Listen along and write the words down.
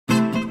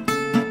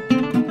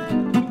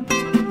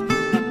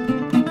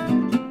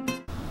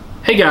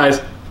Hey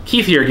guys,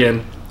 Keith here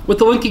again with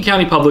the Lincoln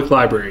County Public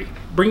Library,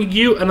 bringing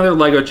you another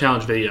LEGO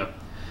Challenge video.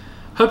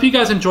 Hope you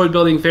guys enjoyed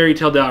building fairy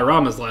tale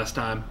dioramas last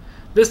time.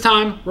 This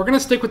time, we're going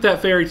to stick with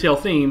that fairy tale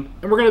theme,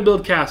 and we're going to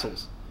build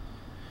castles.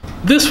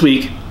 This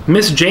week,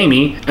 Miss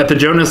Jamie at the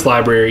Jonas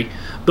Library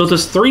built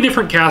us 3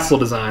 different castle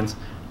designs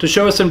to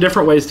show us some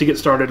different ways to get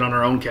started on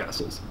our own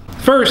castles.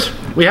 First,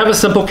 we have a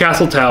simple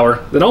castle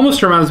tower that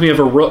almost reminds me of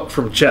a rook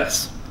from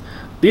chess.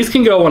 These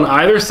can go on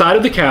either side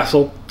of the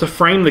castle to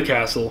frame the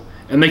castle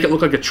and make it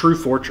look like a true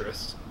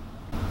fortress.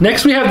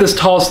 Next we have this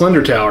tall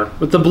slender tower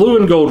with the blue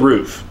and gold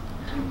roof.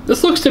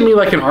 This looks to me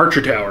like an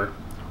archer tower,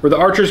 where the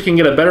archers can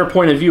get a better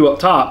point of view up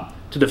top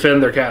to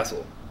defend their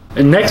castle.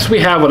 And next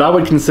we have what I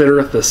would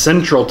consider the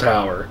central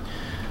tower.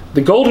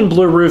 The gold and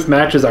blue roof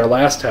matches our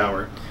last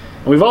tower,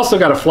 and we've also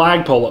got a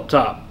flagpole up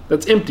top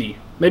that's empty.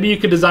 Maybe you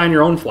could design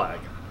your own flag.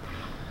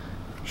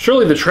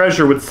 Surely the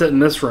treasure would sit in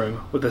this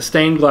room with the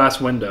stained glass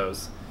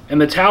windows,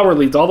 and the tower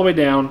leads all the way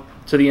down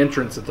to the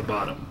entrance at the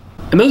bottom.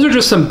 And those are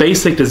just some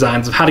basic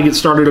designs of how to get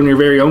started on your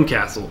very own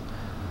castle.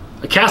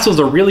 A castle is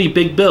a really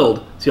big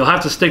build, so you'll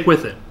have to stick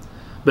with it.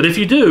 But if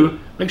you do,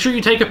 make sure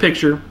you take a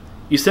picture,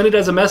 you send it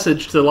as a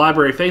message to the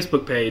library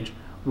Facebook page,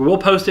 where we'll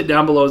post it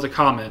down below as a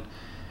comment,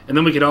 and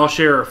then we can all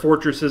share our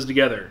fortresses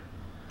together.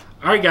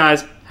 Alright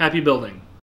guys, happy building.